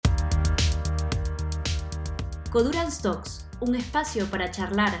Codurance Talks, un espacio para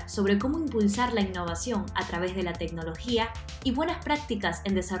charlar sobre cómo impulsar la innovación a través de la tecnología y buenas prácticas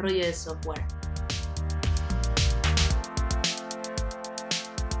en desarrollo de software.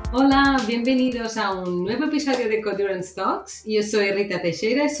 Hola, bienvenidos a un nuevo episodio de Codurance Talks. Yo soy Rita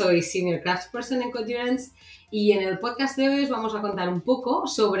Teixeira, soy Senior Craftsperson en Codurance y en el podcast de hoy os vamos a contar un poco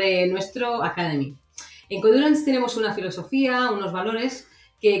sobre nuestro Academy. En Codurance tenemos una filosofía, unos valores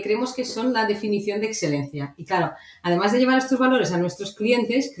que creemos que son la definición de excelencia. Y claro, además de llevar estos valores a nuestros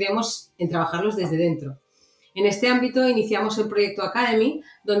clientes, creemos en trabajarlos desde dentro. En este ámbito iniciamos el proyecto Academy,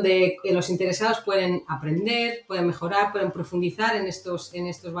 donde los interesados pueden aprender, pueden mejorar, pueden profundizar en estos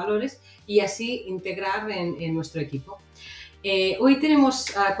valores y así integrar en nuestro equipo. Hoy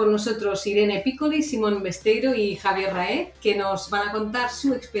tenemos con nosotros Irene Piccoli, Simón Besteiro y Javier Ráez, que nos van a contar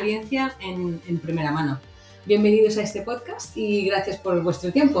su experiencia en primera mano. Bienvenidos a este podcast y gracias por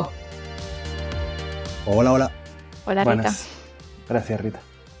vuestro tiempo. Hola. Hola, Rita. Buenas. Gracias, Rita.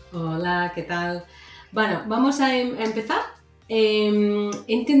 Hola, ¿qué tal? Bueno, vamos a empezar.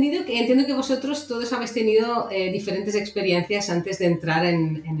 Entiendo que vosotros todos habéis tenido diferentes experiencias antes de entrar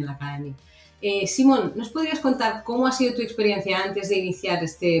en el Academy. Simón, ¿nos podrías contar cómo ha sido tu experiencia antes de iniciar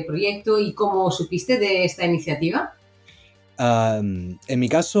este proyecto y cómo supiste de esta iniciativa? En mi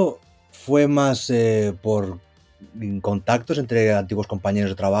caso fue más por contactos entre antiguos compañeros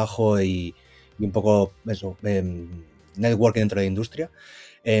de trabajo y un poco eso, networking dentro de la industria.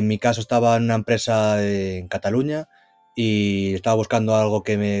 En mi caso estaba en una empresa en Cataluña y estaba buscando algo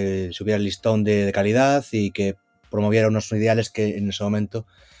que me subiera el listón de calidad y que promoviera unos ideales que en ese momento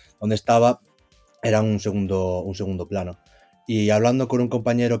donde estaba eran un segundo plano. Y hablando con un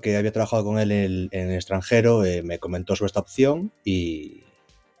compañero que había trabajado con él en el extranjero, me comentó sobre esta opción y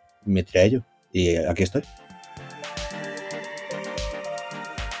me tiré a ello. Y aquí estoy.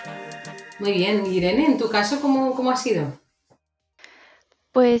 Muy bien, Irene, en tu caso, ¿cómo ha sido?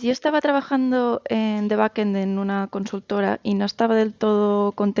 Pues yo estaba trabajando de backend en una consultora y no estaba del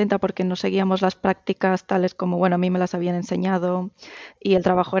todo contenta porque no seguíamos las prácticas tales como, bueno, a mí me las habían enseñado y el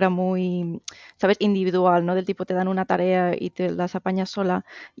trabajo era muy, ¿sabes?, individual, ¿no? Del tipo te dan una tarea y te las apañas sola.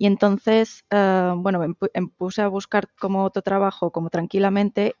 Y entonces, bueno, me puse a buscar como otro trabajo, como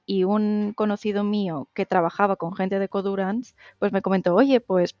tranquilamente, y un conocido mío que trabajaba con gente de Codurance, pues me comentó, oye,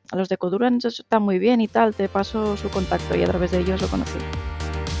 pues a los de Codurance están muy bien y tal, te paso su contacto y a través de ellos lo conocí.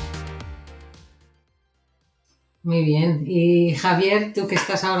 Muy bien. Y Javier, tú que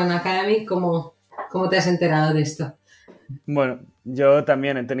estás ahora en Academy, ¿cómo te has enterado de esto? Bueno, yo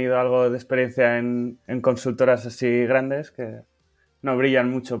también he tenido algo de experiencia en consultoras así grandes que no brillan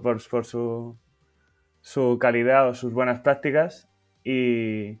mucho por su calidad o sus buenas prácticas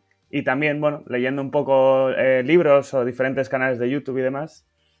y también, bueno, leyendo un poco libros o diferentes canales de YouTube y demás,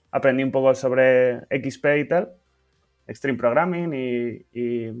 aprendí un poco sobre XP y tal, Extreme Programming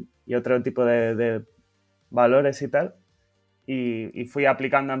y otro tipo de valores y tal. Y fui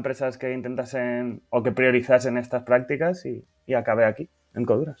aplicando a empresas que intentasen o que priorizasen estas prácticas y acabé aquí, en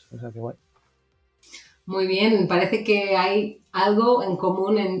Codurance. O sea, que guay. Muy bien, parece que hay algo en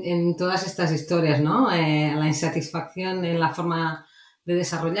común en todas estas historias, ¿no? La insatisfacción en la forma de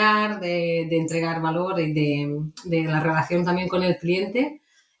desarrollar, de entregar valor y de la relación también con el cliente.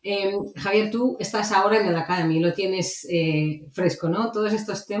 Javier, tú estás ahora en el Academy, lo tienes fresco, ¿no? Todos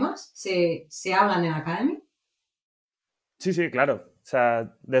estos temas se hablan en el Academy. Sí, claro. O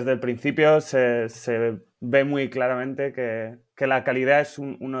sea, desde el principio se ve muy claramente que la calidad es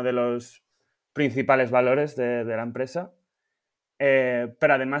uno de los principales valores de la empresa,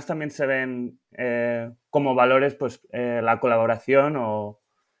 pero además también se ven como valores pues, la colaboración o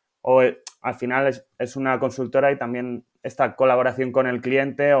al final es una consultora y también esta colaboración con el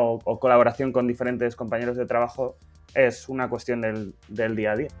cliente o colaboración con diferentes compañeros de trabajo es una cuestión del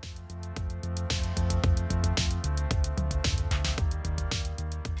día a día.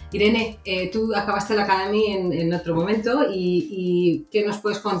 Irene, tú acabaste la Academy en otro momento y ¿qué nos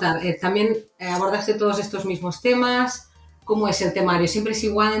puedes contar? ¿También abordaste todos estos mismos temas? ¿Cómo es el temario? ¿Siempre es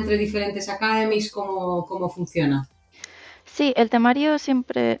igual entre diferentes academies? ¿Cómo funciona? Sí, el temario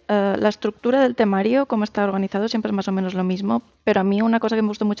siempre, la estructura del temario, cómo está organizado, siempre es más o menos lo mismo, pero a mí una cosa que me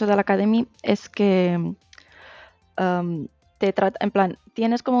gustó mucho de la Academy es que te trata, en plan,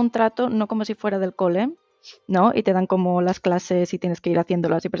 tienes como un trato, no como si fuera del cole, ¿no? Y te dan como las clases y tienes que ir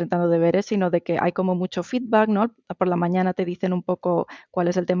haciéndolas y presentando deberes, sino de que hay como mucho feedback, ¿no? Por la mañana te dicen un poco cuál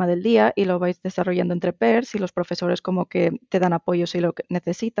es el tema del día y lo vais desarrollando entre pairs y los profesores como que te dan apoyo si lo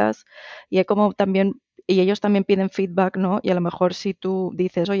necesitas y hay como también, y ellos también piden feedback, ¿no? Y a lo mejor si tú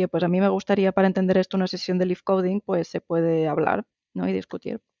dices, oye, pues a mí me gustaría para entender esto una sesión de live coding, pues se puede hablar, ¿no? Y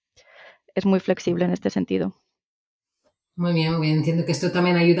discutir. Es muy flexible en este sentido. Muy bien, muy bien. Entiendo que esto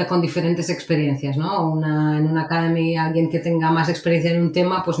también ayuda con diferentes experiencias, ¿no? En una academy, alguien que tenga más experiencia en un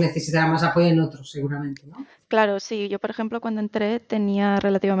tema, pues necesitará más apoyo en otros, seguramente, ¿no? Claro, sí. Yo, por ejemplo, cuando entré tenía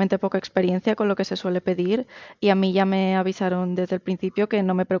relativamente poca experiencia con lo que se suele pedir y a mí ya me avisaron desde el principio que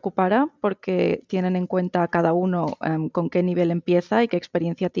no me preocupara porque tienen en cuenta a cada uno con qué nivel empieza y qué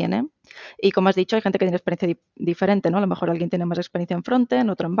experiencia tiene. Y como has dicho, hay gente que tiene experiencia diferente, ¿no? A lo mejor alguien tiene más experiencia en frontend,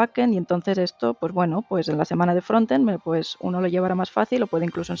 otro en backend y entonces esto, pues bueno, pues en la semana de frontend, pues uno lo llevará más fácil o puede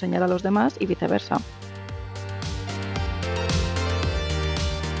incluso enseñar a los demás y viceversa.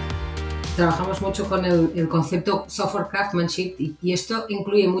 Trabajamos mucho con el concepto software craftsmanship y esto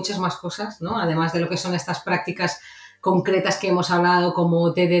incluye muchas más cosas, ¿no? Además de lo que son estas prácticas concretas que hemos hablado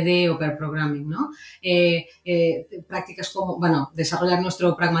como TDD o pair programming, ¿no? Prácticas como, bueno, desarrollar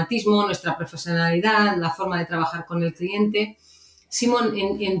nuestro pragmatismo, nuestra profesionalidad, la forma de trabajar con el cliente. Simón,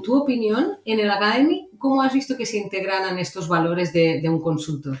 en tu opinión, en el Academy, ¿cómo has visto que se integraran estos valores de un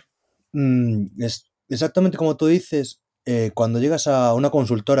consultor? Es exactamente como tú dices, cuando llegas a una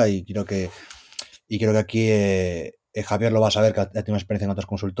consultora, y creo que aquí Javier lo va a saber, que ha tenido experiencia en otras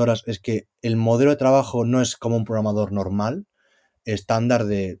consultoras, es que el modelo de trabajo no es como un programador normal, estándar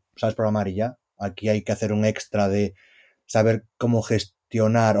de sabes programar y ya. Aquí hay que hacer un extra de saber cómo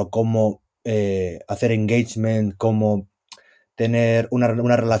gestionar o cómo hacer engagement, cómo tener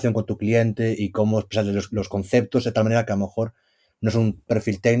una relación con tu cliente y cómo expresarle los conceptos de tal manera que a lo mejor no es un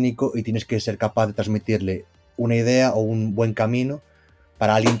perfil técnico y tienes que ser capaz de transmitirle una idea o un buen camino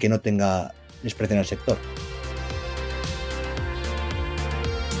para alguien que no tenga experiencia en el sector.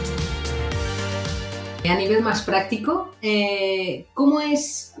 A nivel más práctico, ¿cómo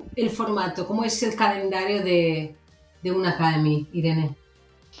es el formato, cómo es el calendario de una Academy, Irene?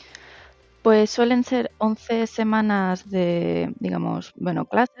 Pues suelen ser 11 semanas de, digamos, bueno,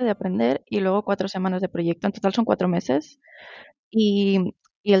 clase de aprender y luego 4 semanas de proyecto. En total son 4 meses. Y,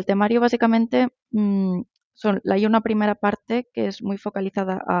 y el temario básicamente hay una primera parte que es muy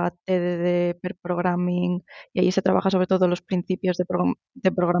focalizada a TDD, pair programming, y ahí se trabaja sobre todo los principios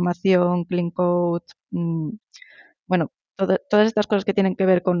de programación, clean code, bueno, todas estas cosas que tienen que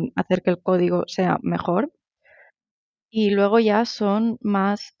ver con hacer que el código sea mejor. Y luego ya son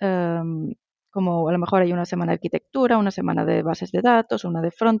más, como a lo mejor hay una semana de arquitectura, una semana de bases de datos, una de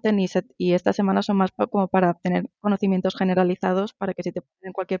frontend y estas semanas son más como para tener conocimientos generalizados para que si te ponen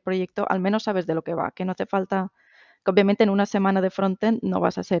en cualquier proyecto al menos sabes de lo que va, que no hace falta, que obviamente en una semana de frontend no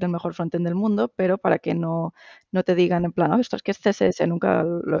vas a ser el mejor frontend del mundo, pero para que no te digan en plan, "Oh, esto es que es CSS, nunca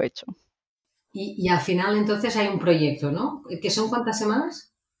lo he hecho". Y al final entonces hay un proyecto, ¿no? ¿Que son cuántas semanas?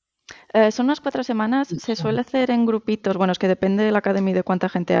 Son unas 4 semanas, se suele hacer en grupitos, bueno, es que depende de la academia y de cuánta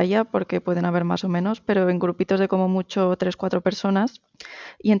gente haya, porque pueden haber más o menos, pero en grupitos de como mucho 3 4 personas.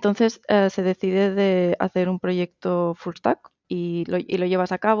 Y entonces se decide de hacer un proyecto full stack y lo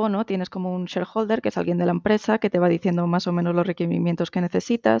llevas a cabo, ¿no? Tienes como un shareholder, que es alguien de la empresa, que te va diciendo más o menos los requerimientos que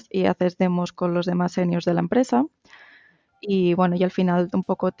necesitas y haces demos con los demás seniors de la empresa. Y bueno, y al final un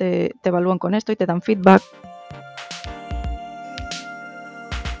poco te evalúan con esto y te dan feedback.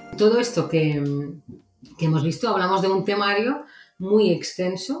 Todo esto que hemos visto, hablamos de un temario muy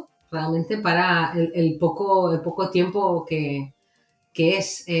extenso, realmente, para el poco tiempo que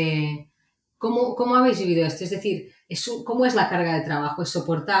es. ¿Cómo habéis vivido esto? Es decir, ¿cómo es la carga de trabajo? ¿Es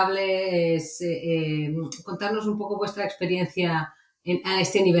soportable? Contarnos un poco vuestra experiencia a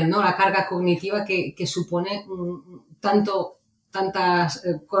este nivel, ¿no? La carga cognitiva que supone tantas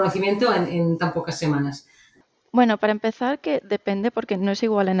conocimiento en tan pocas semanas. Bueno, para empezar, que depende porque no es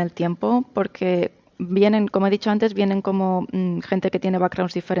igual en el tiempo, porque vienen, como he dicho antes, vienen como gente que tiene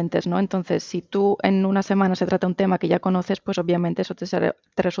backgrounds diferentes, ¿no? Entonces, si tú en una semana se trata un tema que ya conoces, pues obviamente eso te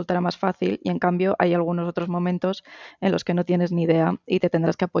resultará más fácil y en cambio hay algunos otros momentos en los que no tienes ni idea y te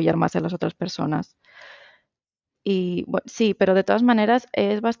tendrás que apoyar más en las otras personas. Y sí, pero de todas maneras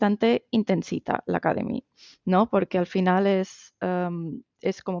es bastante intensita la Academy, ¿no? Porque al final es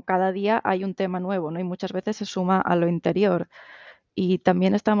como cada día hay un tema nuevo, ¿no? Y muchas veces se suma a lo interior. Y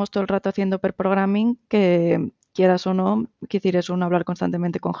también estamos todo el rato haciendo pair programming, que quieras o no, quiere decir, es un hablar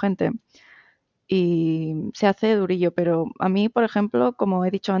constantemente con gente y se hace durillo, pero a mí, por ejemplo, como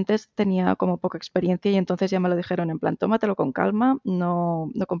he dicho antes, tenía como poca experiencia y entonces ya me lo dijeron en plan, tómatelo con calma,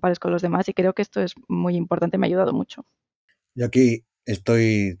 no compares con los demás y creo que esto es muy importante, me ha ayudado mucho. Yo aquí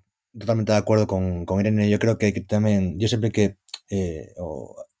estoy totalmente de acuerdo con Irene. Yo creo que también, yo siempre que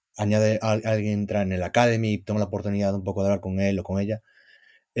añade a alguien entra en el Academy y tengo la oportunidad un poco de hablar con él o con ella,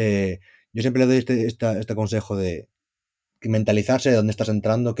 eh, yo siempre le doy este consejo de que mentalizarse de dónde estás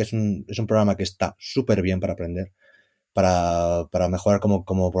entrando, que es un programa que está súper bien para aprender, para mejorar como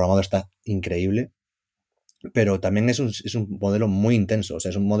programador está increíble. pero también es un modelo muy intenso. O sea,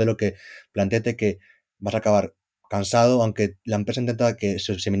 es un modelo que planteate que vas a acabar cansado, aunque la empresa intenta que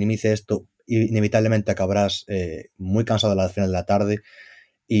se minimice esto, inevitablemente acabarás muy cansado al final de la tarde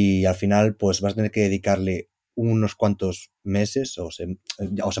y al final pues vas a tener que dedicarle unos cuantos meses o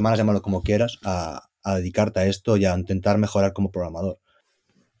semanas, llámalo como quieras, a dedicarte a esto y a intentar mejorar como programador.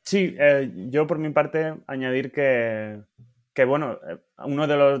 Sí, yo por mi parte añadir que bueno, uno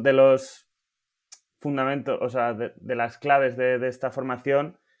de los fundamentos, o sea, de las claves de esta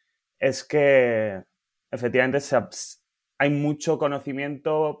formación es que efectivamente hay mucho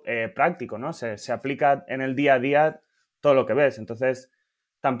conocimiento práctico, ¿no? Se aplica en el día a día todo lo que ves. Entonces,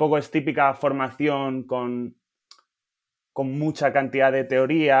 tampoco es típica formación con mucha cantidad de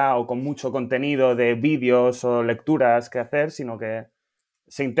teoría o con mucho contenido de vídeos o lecturas que hacer, sino que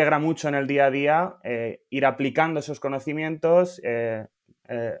se integra mucho en el día a día, ir aplicando esos conocimientos,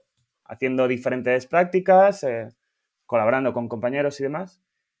 haciendo diferentes prácticas, colaborando con compañeros y demás.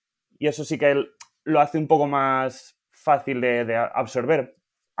 Y eso sí que lo hace un poco más fácil de absorber.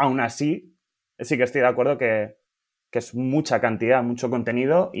 Aún así, sí que estoy de acuerdo que es mucha cantidad, mucho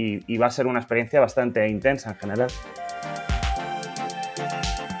contenido y va a ser una experiencia bastante intensa en general.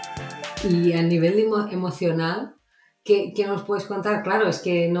 Y a nivel emocional, ¿qué nos puedes contar? Claro, es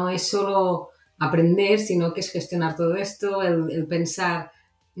que no es solo aprender, sino que es gestionar todo esto, el pensar,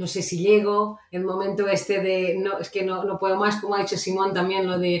 no sé si llego, el momento este de, no, es que no puedo más, como ha dicho Simón también,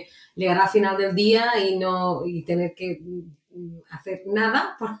 lo de llegar al final del día y tener que hacer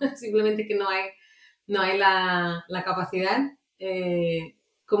nada, simplemente que no hay la capacidad.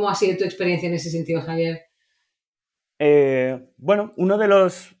 ¿Cómo ha sido tu experiencia en ese sentido, Javier? Bueno, uno de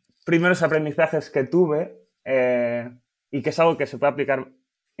los primeros aprendizajes que tuve, y que es algo que se puede aplicar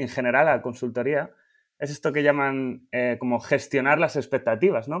en general a la consultoría, es esto que llaman como gestionar las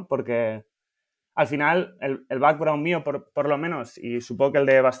expectativas, ¿no? Porque al final el background mío, por lo menos, y supongo que el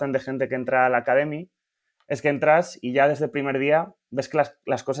de bastante gente que entra a la Academy, es que entras y ya desde el primer día ves que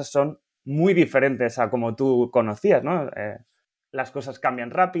las cosas son muy diferentes a como tú conocías, ¿no? Las cosas cambian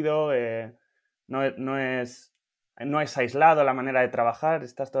rápido, no es aislado la manera de trabajar,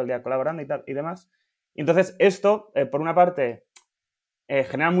 estás todo el día colaborando y demás. Y entonces esto, por una parte,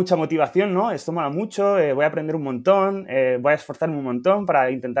 genera mucha motivación, ¿no? Esto mola mucho, voy a aprender un montón, voy a esforzarme un montón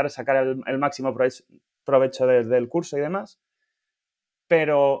para intentar sacar el máximo provecho del curso y demás.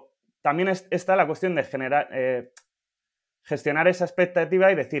 Pero también está la cuestión de gestionar esa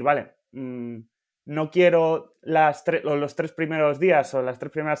expectativa y decir, vale, no quiero los 3 primeros días o las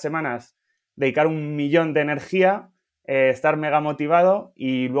 3 primeras semanas dedicar 1.000.000 de energía, estar mega motivado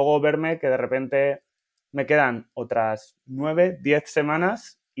y luego verme que de repente me quedan otras 9, 10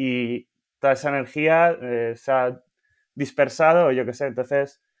 semanas y toda esa energía se ha dispersado o yo qué sé.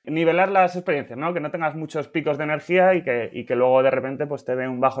 Entonces, nivelar las experiencias, ¿no? Que no tengas muchos picos de energía y que luego de repente pues te dé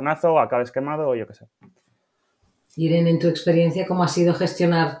un bajonazo o acabes quemado o yo qué sé. Irene, en tu experiencia, ¿cómo ha sido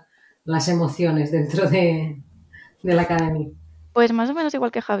gestionar las emociones dentro de la academia? Pues más o menos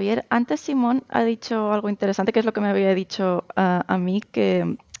igual que Javier. Antes Simón ha dicho algo interesante, que es lo que me había dicho a mí,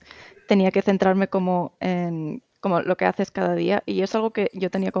 que tenía que centrarme como en como lo que haces cada día, y es algo que yo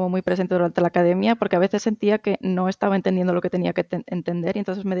tenía como muy presente durante la academia, porque a veces sentía que no estaba entendiendo lo que tenía que entender, y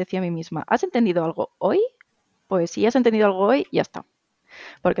entonces me decía a mí misma, ¿has entendido algo hoy? Pues si has entendido algo hoy, ya está.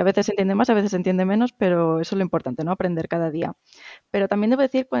 Porque a veces se entiende más, a veces se entiende menos, pero eso es lo importante, ¿no? Aprender cada día. Pero también debo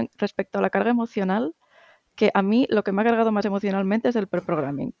decir, respecto a la carga emocional, que a mí lo que me ha cargado más emocionalmente es el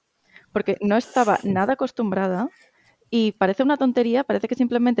pre-programming, porque no estaba nada acostumbrada y parece una tontería, parece que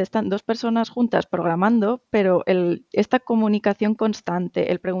simplemente están dos personas juntas programando, pero esta comunicación constante,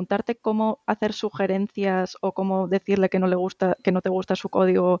 el preguntarte cómo hacer sugerencias o cómo decirle que no le gusta, que no te gusta su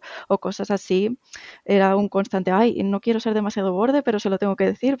código o cosas así, era un constante, ay, no quiero ser demasiado borde, pero se lo tengo que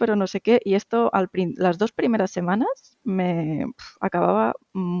decir, pero no sé qué. Y esto las 2 primeras semanas acababa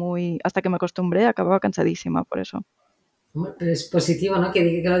hasta que me acostumbré, acababa cansadísima por eso. Pero es positivo, ¿no?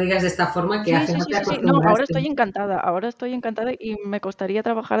 Que lo digas de esta forma, que Sí, hace sí, no sí, te sí, sí. No, acostumbraste. ahora estoy encantada y me costaría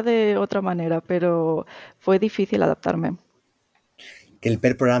trabajar de otra manera, pero fue difícil adaptarme. Que el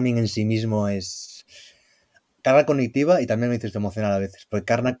pair programming en sí mismo es carga cognitiva y también me dices emocional a veces,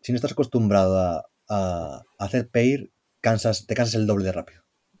 porque si no estás acostumbrado a hacer pair, te cansas el doble de rápido.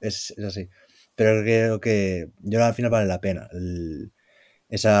 Es así. Pero creo que yo al final vale la pena.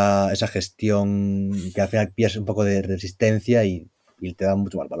 Esa gestión que al final pillas un poco de resistencia y te da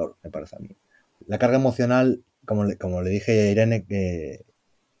mucho más valor, me parece a mí. La carga emocional, como le dije a Irene, que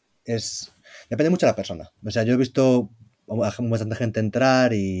depende mucho de la persona. O sea, yo he visto a bastante gente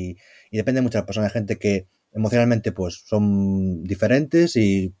entrar y depende mucho de la persona. Hay gente que emocionalmente pues son diferentes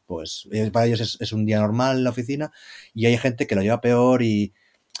y pues para ellos es un día normal en la oficina, y hay gente que lo lleva peor y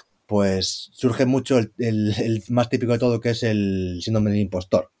pues surge mucho el más típico de todo, que es el síndrome del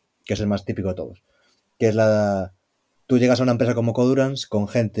impostor, que es el más típico de todos, que es tú llegas a una empresa como Codurance con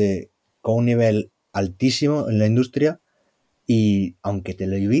gente con un nivel altísimo en la industria, y aunque te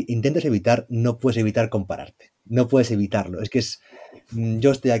lo intentes evitar, no puedes evitar compararte. No puedes evitarlo. Es que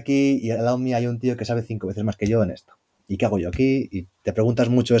yo estoy aquí y al lado mío hay un tío que sabe 5 veces más que yo en esto. ¿Y qué hago yo aquí? Y te preguntas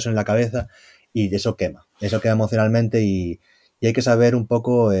mucho eso en la cabeza, y eso quema. Eso quema emocionalmente, y hay que saber un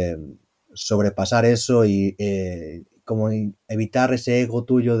poco sobrepasar eso y como evitar ese ego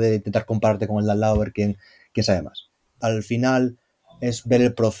tuyo de intentar compararte con el de al lado, ver quién sabe más. Al final es ver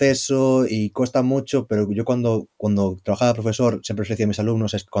el proceso y cuesta mucho, pero yo cuando trabajaba de profesor siempre les decía a mis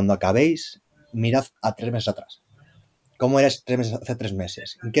alumnos, es cuando acabéis, mirad a 3 meses atrás. ¿Cómo eras hace 3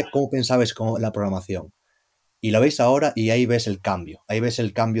 meses? ¿Cómo pensabais con la programación? Y lo veis ahora y ahí ves el cambio. Ahí ves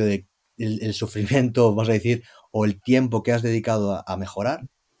el cambio de el sufrimiento, vamos a decir, o el tiempo que has dedicado a mejorar,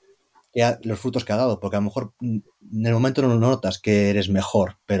 los frutos que ha dado. Porque a lo mejor en el momento no notas que eres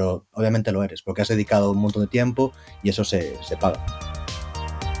mejor, pero obviamente lo eres, porque has dedicado un montón de tiempo y eso se paga.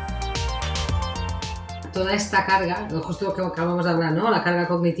 Toda esta carga, justo lo que acabamos de hablar, ¿no? La carga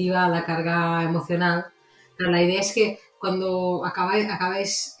cognitiva, la carga emocional. Pero la idea es que cuando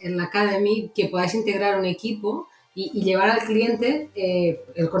acabáis en la Academy, que podáis integrar un equipo y llevar al cliente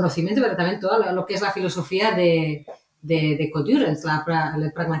el conocimiento, pero también todo lo que es la filosofía de Codurance,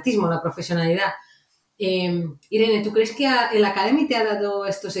 el pragmatismo, la profesionalidad. Irene, ¿tú crees que el Academy te ha dado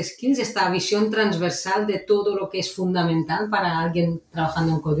estos skills, esta visión transversal de todo lo que es fundamental para alguien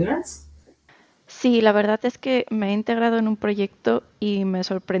trabajando en Codurance? Sí, la verdad es que me he integrado en un proyecto y me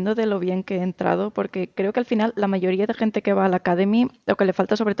sorprendo de lo bien que he entrado, porque creo que al final la mayoría de gente que va a la Academy lo que le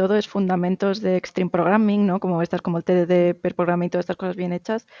falta sobre todo es fundamentos de extreme programming, ¿no? Como estas, como el TDD, pair programming, todas estas cosas bien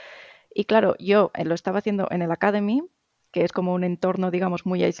hechas. Y claro, yo lo estaba haciendo en el Academy, que es como un entorno, digamos,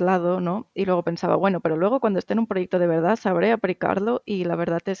 muy aislado, ¿no? Y luego pensaba, bueno, pero luego cuando esté en un proyecto de verdad sabré aplicarlo, y la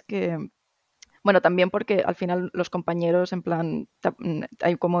verdad es que bueno, también porque al final los compañeros, en plan,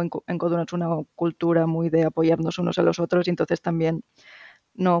 hay como en Codurance una cultura muy de apoyarnos unos a los otros, y entonces también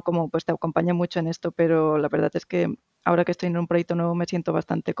no, como pues te acompaña mucho en esto, pero la verdad es que ahora que estoy en un proyecto nuevo me siento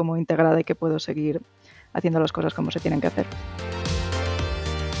bastante como integrada y que puedo seguir haciendo las cosas como se tienen que hacer.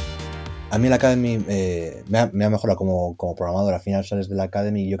 A mí la Academy me ha mejorado como programador. Al final sales de la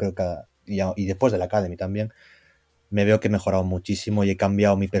Academy y yo creo que y después de la Academy también me veo que he mejorado muchísimo y he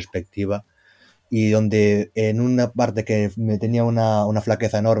cambiado mi perspectiva. Y donde en una parte que me tenía una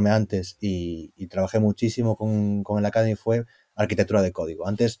flaqueza enorme antes y trabajé muchísimo con el Academy, fue arquitectura de código.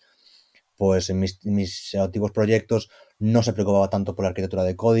 Antes, pues en mis antiguos proyectos no se preocupaba tanto por la arquitectura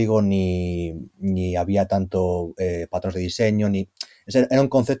de código, ni había tanto patrones de diseño, era un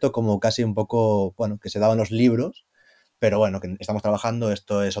concepto como casi un poco, bueno, que se daba en los libros, pero bueno, que estamos trabajando,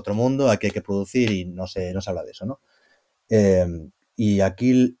 esto es otro mundo, aquí hay que producir y no se habla de eso, ¿no? Eh, y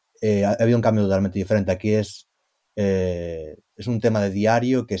aquí ha habido un cambio totalmente diferente. Aquí es un tema de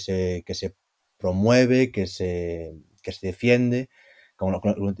diario que se promueve, que se defiende, como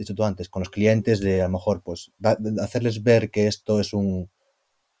lo he dicho tú antes, con los clientes, de a lo mejor pues de hacerles ver que esto es un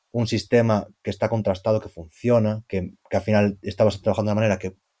sistema que está contrastado, que funciona, que al final estabas trabajando de una manera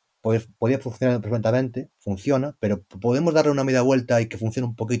que podía funcionar perfectamente, funciona, pero podemos darle una media vuelta y que funcione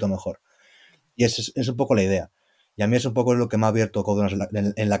un poquito mejor. Y es un poco la idea. Y a mí es un poco lo que me ha abierto Codurance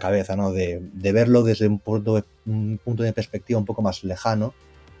en la cabeza, ¿no? De verlo desde un punto de perspectiva un poco más lejano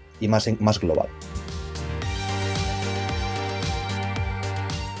y más global.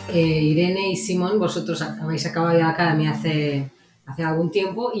 Irene y Simón, vosotros habéis acabado ya la Academia hace algún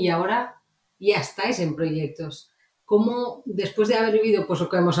tiempo y ahora ya estáis en proyectos. ¿Cómo, después de haber vivido pues lo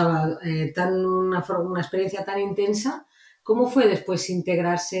que hemos hablado, una experiencia tan intensa, cómo fue después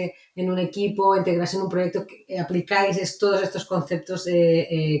integrarse en un equipo, integrarse en un proyecto que aplicáis todos estos conceptos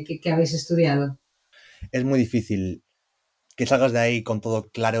que habéis estudiado? Es muy difícil que salgas de ahí con todo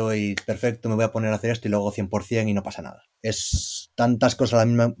claro y perfecto, me voy a poner a hacer esto y luego 100% y no pasa nada. Es tantas cosas a la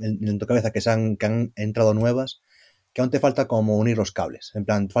misma en tu cabeza que han entrado nuevas, que aún te falta como unir los cables. En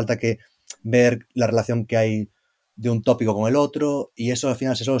plan, falta que ver la relación que hay de un tópico con el otro, y eso al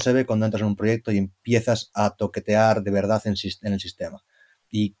final solo se ve cuando entras en un proyecto y empiezas a toquetear de verdad en el sistema.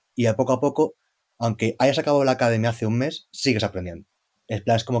 Y a poco, aunque hayas acabado la academia hace un mes, sigues aprendiendo. En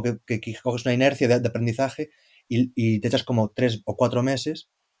plan, es como que coges una inercia de aprendizaje y te echas como 3 o 4 meses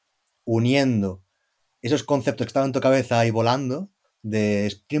uniendo esos conceptos que estaban en tu cabeza ahí volando, de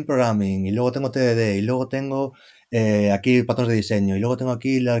Spring Programming, y luego tengo TDD, y luego tengo aquí patrones de diseño, y luego tengo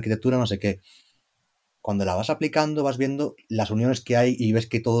aquí la arquitectura no sé qué. cuando la vas aplicando vas viendo las uniones que hay y ves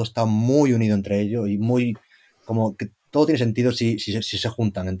que todo está muy unido entre ellos y muy, como que todo tiene sentido si se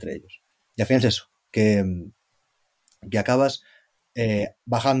juntan entre ellos. Y al final es eso, que acabas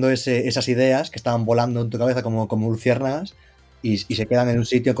bajando esas ideas que estaban volando en tu cabeza como luciérnagas y se quedan en un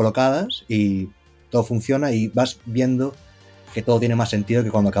sitio colocadas y todo funciona y vas viendo que todo tiene más sentido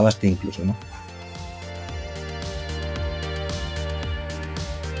que cuando acabaste incluso, ¿no?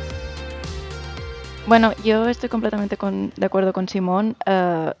 Bueno, yo estoy completamente de acuerdo con Simón.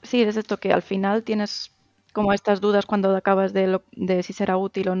 Sí, es esto que al final tienes como estas dudas cuando acabas de si será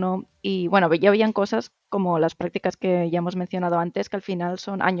útil o no. Y bueno, ya habían cosas como las prácticas que ya hemos mencionado antes, que al final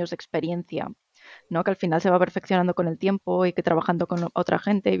son años de experiencia, ¿no? Que al final se va perfeccionando con el tiempo y que trabajando con otra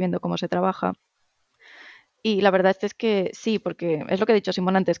gente y viendo cómo se trabaja. Y la verdad es que sí, porque es lo que ha dicho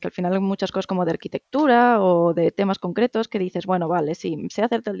Simón antes, que al final hay muchas cosas como de arquitectura o de temas concretos que dices, bueno, vale, sí, sé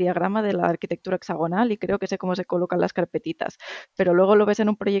hacerte el diagrama de la arquitectura hexagonal y creo que sé cómo se colocan las carpetitas, pero luego lo ves en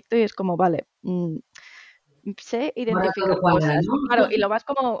un proyecto y es como, vale, sé Ahora identificar todo cuadra, cosas, claro, ¿no?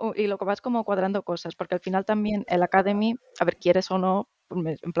 y lo vas como cuadrando cosas, porque al final también el Academy, a ver, quieres o no,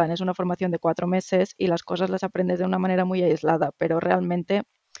 en plan es una formación de 4 meses y las cosas las aprendes de una manera muy aislada, pero realmente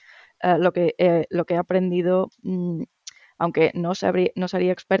lo que he aprendido, aunque no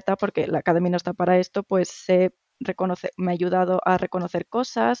sería experta porque la academia no está para esto, pues me ha ayudado a reconocer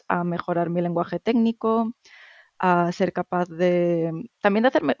cosas, a mejorar mi lenguaje técnico, a ser capaz también de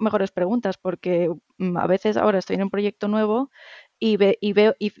hacer mejores preguntas, porque a veces ahora estoy en un proyecto nuevo y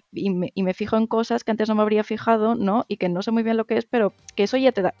me fijo en cosas que antes no me habría fijado, ¿no? Y que no sé muy bien lo que es, pero que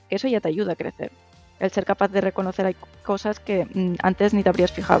que eso ya te ayuda a crecer. El ser capaz de reconocer hay cosas que antes ni te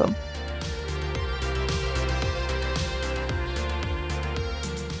habrías fijado.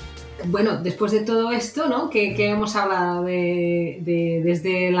 Bueno, después de todo esto, ¿no? Que hemos hablado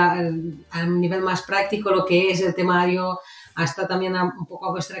desde a nivel más práctico, lo que es el temario, hasta también un poco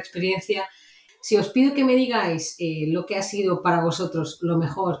a vuestra experiencia. Si os pido que me digáis lo que ha sido para vosotros lo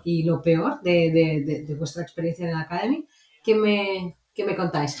mejor y lo peor de vuestra experiencia en la Academy, ¿qué me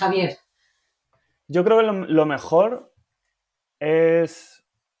contáis? Javier. Yo creo que lo mejor es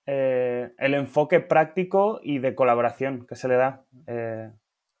el enfoque práctico y de colaboración que se le da.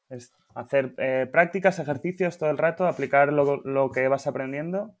 Es hacer prácticas, ejercicios todo el rato, aplicar lo que vas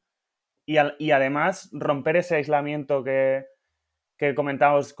aprendiendo y además romper ese aislamiento que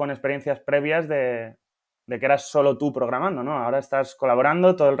comentábamos con experiencias previas de que eras solo tú programando, ¿no? Ahora estás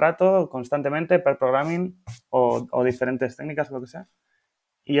colaborando todo el rato, constantemente, pair programming o diferentes técnicas o lo que sea.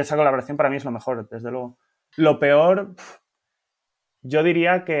 Y esa colaboración para mí es lo mejor, desde luego. Lo peor, yo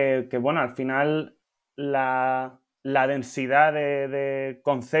diría que bueno, al final la densidad de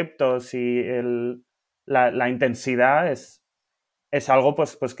conceptos y la intensidad es algo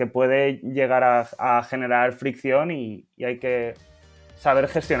pues que puede llegar a generar fricción y hay que saber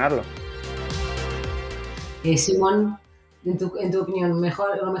gestionarlo. Simón, en tu opinión, lo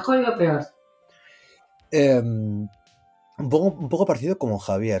mejor y lo peor. Un poco parecido como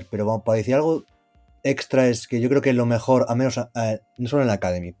Javier, pero para decir algo extra es que yo creo que lo mejor, al menos no solo en la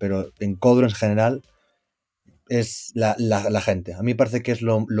Academy, pero en Codurance en general, es la gente. A mí me parece que es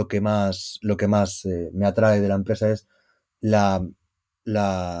lo que más me atrae de la empresa es el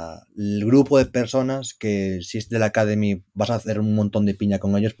grupo de personas que si es de la Academy vas a hacer un montón de piña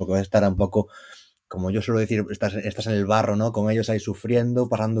con ellos porque vas a estar un poco, como yo suelo decir, estás en el barro, ¿no? Con ellos ahí sufriendo,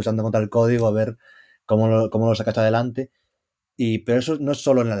 usando contra el código, a ver cómo lo sacas adelante. Pero eso no es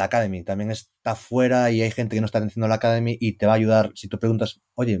solo en la Academy, también está fuera y hay gente que no está haciendo la Academy y te va a ayudar. Si tú preguntas,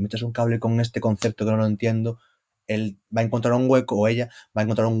 oye, me echas un cable con este concepto que no lo entiendo, él va a encontrar un hueco o ella va a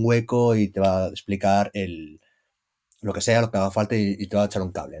encontrar un hueco y te va a explicar lo que sea, lo que haga falta y te va a echar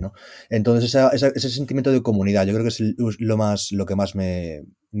un cable, ¿no? Entonces ese sentimiento de comunidad, yo creo que es lo que más me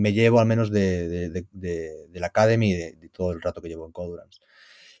llevo al menos de la Academy y de todo el rato que llevo en Codurance.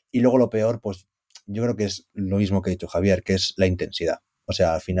 Y luego lo peor, pues yo creo que es lo mismo que ha dicho Javier, que es la intensidad. O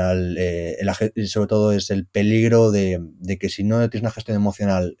sea, al final, sobre todo es el peligro de que si no tienes una gestión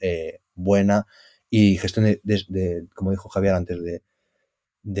emocional buena y gestión como dijo Javier antes,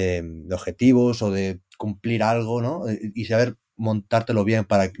 de objetivos o de cumplir algo, ¿no? Y saber montártelo bien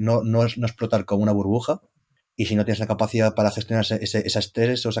para no explotar como una burbuja. Y si no tienes la capacidad para gestionar ese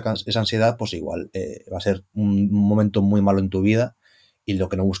estrés o esa ansiedad, pues igual va a ser un momento muy malo en tu vida. Y lo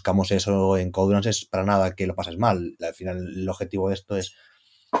que no buscamos eso en Codurance es para nada que lo pases mal. Al final el objetivo de esto es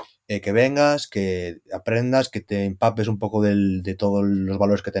que vengas, que aprendas, que te empapes un poco de todos los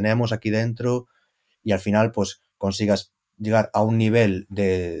valores que tenemos aquí dentro y al final pues consigas llegar a un nivel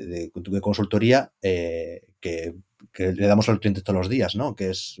de consultoría que le damos al cliente todos los días, ¿no?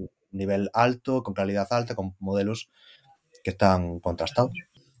 Que es nivel alto, con calidad alta, con modelos que están contrastados.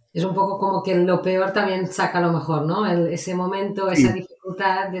 Es un poco como que lo peor también saca lo mejor, ¿no? Ese momento, Sí. esa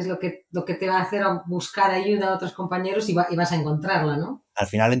dificultad es lo que te va a hacer buscar ayuda a otros compañeros y vas a encontrarla, ¿no? Al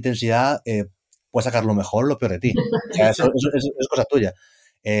final la intensidad puede sacar lo mejor o lo peor de ti. O sea, eso es cosa tuya.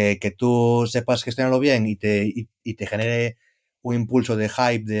 Que tú sepas gestionarlo bien y te genere un impulso de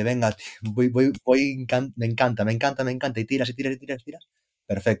hype, de venga, me encanta, y tiras,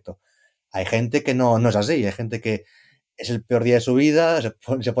 perfecto. Hay gente que no es así, hay gente que es el peor día de su vida,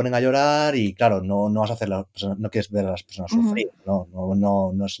 se ponen a llorar y claro, no vas a hacer no quieres ver a las personas sufrir,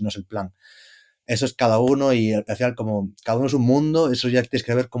 no es el plan. Eso es cada uno y al final como cada uno es un mundo, eso ya tienes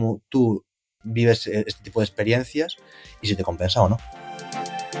que ver cómo tú vives este tipo de experiencias y si te compensa o no.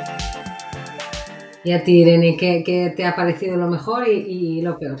 Y a ti, Irene, ¿qué te ha parecido lo mejor y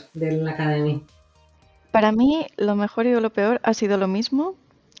lo peor de la Academy? Para mí, lo mejor y lo peor ha sido lo mismo,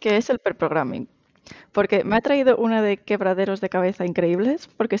 que es el pair programming. Porque me ha traído una de quebraderos de cabeza increíbles,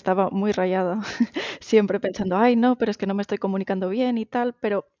 porque estaba muy rayada, siempre pensando, ay, no, pero es que no me estoy comunicando bien y tal,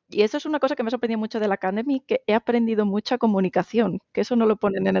 pero... Y eso es una cosa que me ha sorprendido mucho de la Academy, que he aprendido mucha comunicación, que eso no lo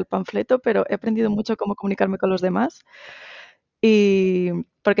ponen en el panfleto, pero he aprendido mucho cómo comunicarme con los demás. Y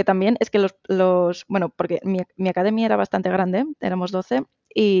porque también es que bueno, porque mi academia era bastante grande, éramos 12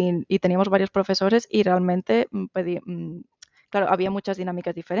 y teníamos varios profesores y realmente claro, había muchas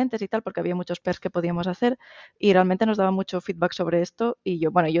dinámicas diferentes y tal, porque había muchos pairs que podíamos hacer y realmente nos daba mucho feedback sobre esto y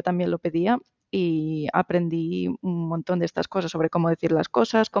yo también lo pedía y aprendí un montón de estas cosas sobre cómo decir las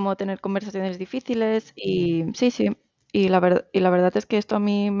cosas, cómo tener conversaciones difíciles y sí. Y la verdad es que esto a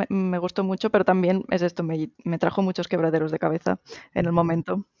mí me gustó mucho, pero también es esto, me trajo muchos quebraderos de cabeza en el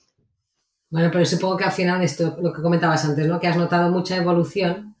momento. Bueno, pero supongo que al final esto, lo que comentabas antes, ¿no? Que has notado mucha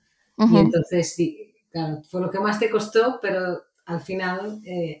evolución y Ujú. entonces, sí, claro, fue lo que más te costó, pero al final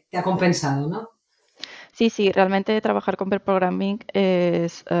te ha compensado, ¿no? Sí, realmente trabajar con pair programming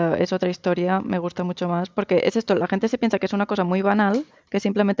es otra historia, me gusta mucho más, porque es esto, la gente se piensa que es una cosa muy banal, que es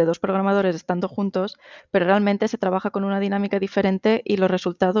simplemente dos programadores estando juntos, pero realmente se trabaja con una dinámica diferente y los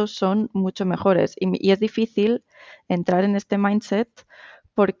resultados son mucho mejores. Y es difícil entrar en este mindset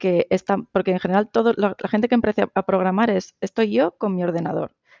porque en general la gente que empieza a programar estoy yo con mi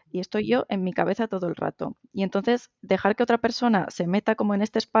ordenador. Y estoy yo en mi cabeza todo el rato. Y entonces dejar que otra persona se meta como en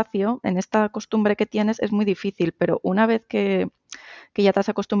este espacio, en esta costumbre que tienes, es muy difícil, pero una vez que ya te has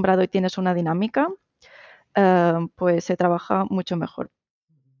acostumbrado y tienes una dinámica, pues se trabaja mucho mejor.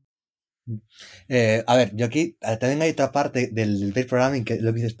 A ver, yo aquí también hay otra parte del pair programming que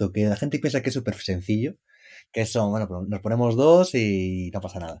lo que dices tú, que la gente piensa que es súper sencillo, que son, bueno, pues nos ponemos dos y no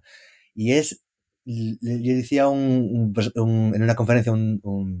pasa nada. Y yo decía en una conferencia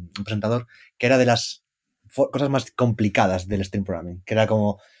un presentador que era de las cosas más complicadas del stream programming, que era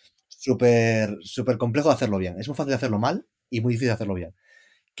como súper complejo hacerlo bien. Es muy fácil hacerlo mal y muy difícil hacerlo bien.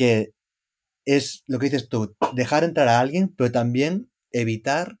 Que es lo que dices tú, dejar entrar a alguien, pero también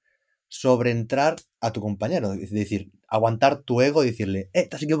evitar sobreentrar a tu compañero. Es decir, aguantar tu ego y decirle, te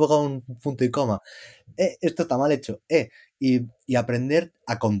has equivocado un punto y coma, esto está mal hecho, y aprender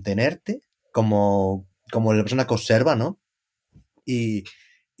a contenerte como la persona que observa, ¿no? Y,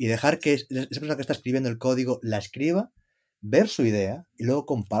 y dejar que esa persona que está escribiendo el código la escriba, ver su idea y luego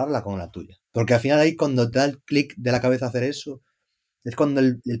compararla con la tuya. Porque al final ahí cuando te da el clic de la cabeza hacer eso, es cuando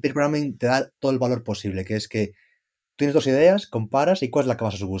el pair programming te da todo el valor posible, que es que tienes dos ideas, comparas y cuál es la que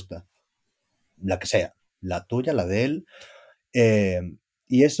más os gusta. La que sea, la tuya, la de él. Eh,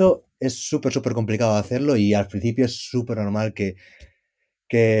 y eso es súper complicado de hacerlo y al principio es súper normal que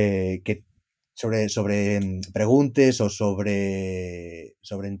sobre preguntes o sobre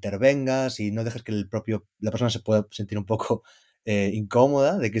intervengas y no dejes que la persona se pueda sentir un poco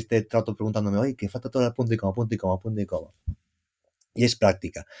incómoda de que esté trato preguntándome, oye, que falta todo el punto y coma, punto y coma, punto y coma. Y es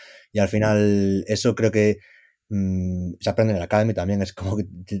práctica. Y al final eso creo que se aprende en la Academy también. Es como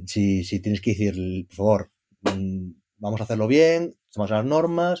que si tienes que decir, por favor, vamos a hacerlo bien, vamos a las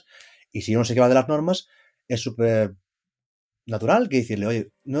normas, y si uno se queda de las normas, es súper natural que decirle,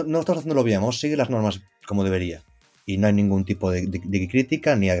 oye, no estamos haciéndolo bien, vamos a seguir las normas como debería. Y no hay ningún tipo de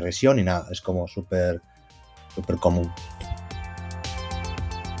crítica, ni agresión, ni nada. Es como súper común.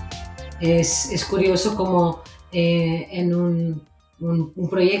 Es curioso como en un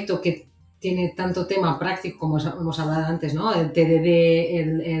proyecto que tiene tanto tema práctico, como hemos hablado antes, ¿no? El TDD,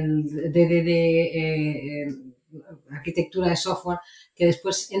 el DDD, arquitectura de software, que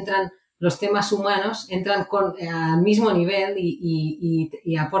después entran los temas humanos, entran al mismo nivel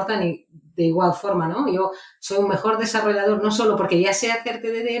y aportan de igual forma, ¿no? Yo soy un mejor desarrollador no solo porque ya sé hacer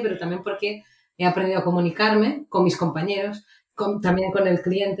TDD, pero también porque he aprendido a comunicarme con mis compañeros, también con el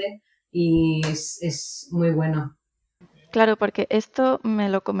cliente y es muy bueno. Claro, porque esto me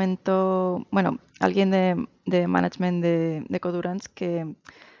lo comentó, bueno, alguien de management de Codurance, que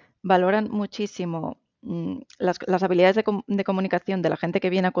valoran muchísimo las habilidades de comunicación de la gente que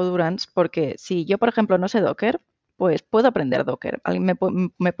viene a Codurance, porque si yo, por ejemplo, no sé Docker, pues puedo aprender Docker.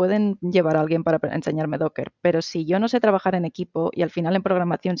 Me pueden llevar a alguien para enseñarme Docker, pero si yo no sé trabajar en equipo, y al final en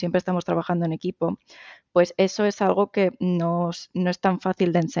programación siempre estamos trabajando en equipo, pues eso es algo que no es tan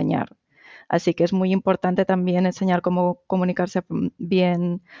fácil de enseñar. Así que es muy importante también enseñar cómo comunicarse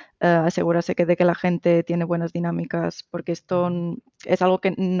bien, asegurarse de que la gente tiene buenas dinámicas, porque esto es algo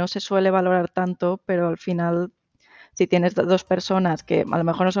que no se suele valorar tanto, pero al final, si tienes dos personas que a lo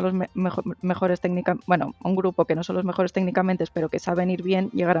mejor no son los mejores técnicamente, bueno, un grupo que no son los mejores técnicamente, pero que saben ir bien,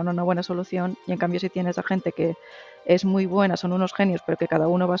 llegarán a una buena solución. Y en cambio, si tienes a gente que es muy buena, son unos genios, pero que cada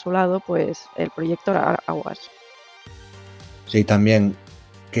uno va a su lado, pues el proyecto hará aguas. Sí, también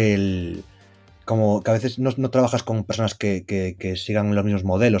que como que a veces no trabajas con personas que sigan los mismos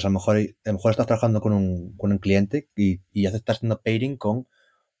modelos. A lo mejor estás trabajando con un cliente y estás haciendo pairing con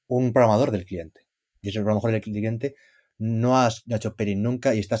un programador del cliente. Y eso, a lo mejor el cliente no ha hecho pairing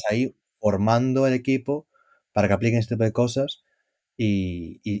nunca y estás ahí formando el equipo para que apliquen este tipo de cosas.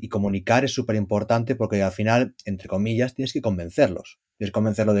 Y comunicar es súper importante porque al final, entre comillas, tienes que convencerlos. Tienes que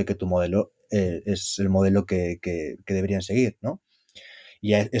convencerlos de que tu modelo es el modelo que deberían seguir, ¿no?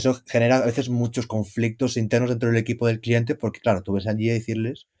 Y eso genera a veces muchos conflictos internos dentro del equipo del cliente porque, claro, tú ves allí a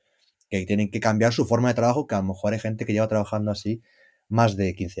decirles que tienen que cambiar su forma de trabajo, que a lo mejor hay gente que lleva trabajando así más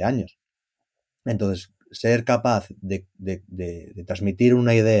de 15 años. Entonces, ser capaz de transmitir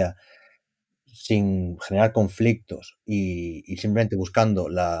una idea sin generar conflictos y simplemente buscando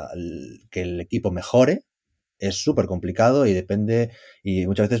que el equipo mejore es súper complicado y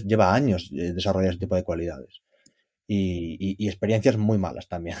muchas veces lleva años desarrollar ese tipo de cualidades. Y experiencias muy malas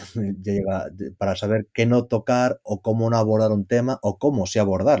también para saber qué no tocar o cómo no abordar un tema o cómo sí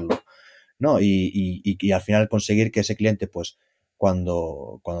abordarlo, ¿no? Y al final conseguir que ese cliente, pues,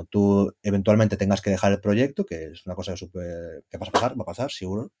 cuando tú eventualmente tengas que dejar el proyecto, que es una cosa que va a pasar,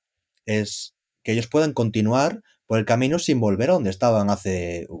 seguro, es que ellos puedan continuar por el camino sin volver a donde estaban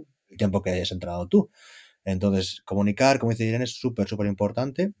hace el tiempo que hayas entrado tú. Entonces, comunicar, como dice Irene, es súper, súper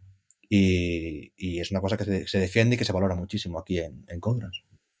importante. Y es una cosa que se defiende y que se valora muchísimo aquí en Codurance.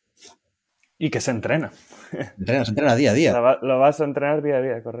 Y que se entrena. Se entrena día a día. Lo vas a entrenar día a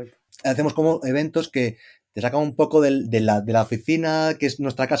día, correcto. Hacemos como eventos que te sacan un poco de la oficina, que es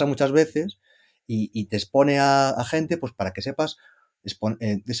nuestra casa muchas veces, y te expone a gente pues para que sepas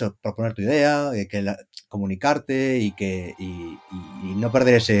proponer tu idea, comunicarte y no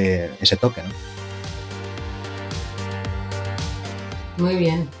perder ese toque, ¿no? Muy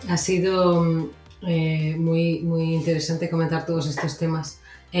bien, ha sido muy, muy interesante comentar todos estos temas.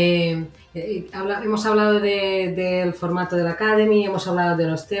 Hemos hablado del formato de la Academy, hemos hablado de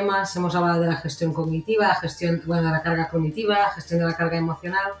los temas, hemos hablado de la gestión cognitiva, de la carga cognitiva, gestión de la carga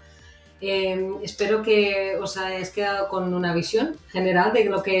emocional. Espero que os hayáis quedado con una visión general de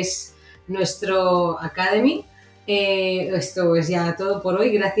lo que es nuestro Academy. Esto es ya todo por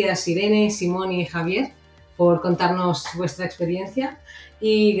hoy. Gracias Irene, Simón y Javier por contarnos vuestra experiencia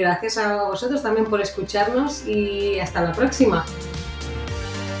y gracias a vosotros también por escucharnos y hasta la próxima.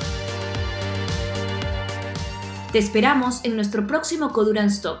 Te esperamos en nuestro próximo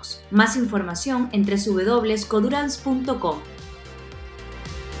Codurance Talks. Más información en www.codurance.com.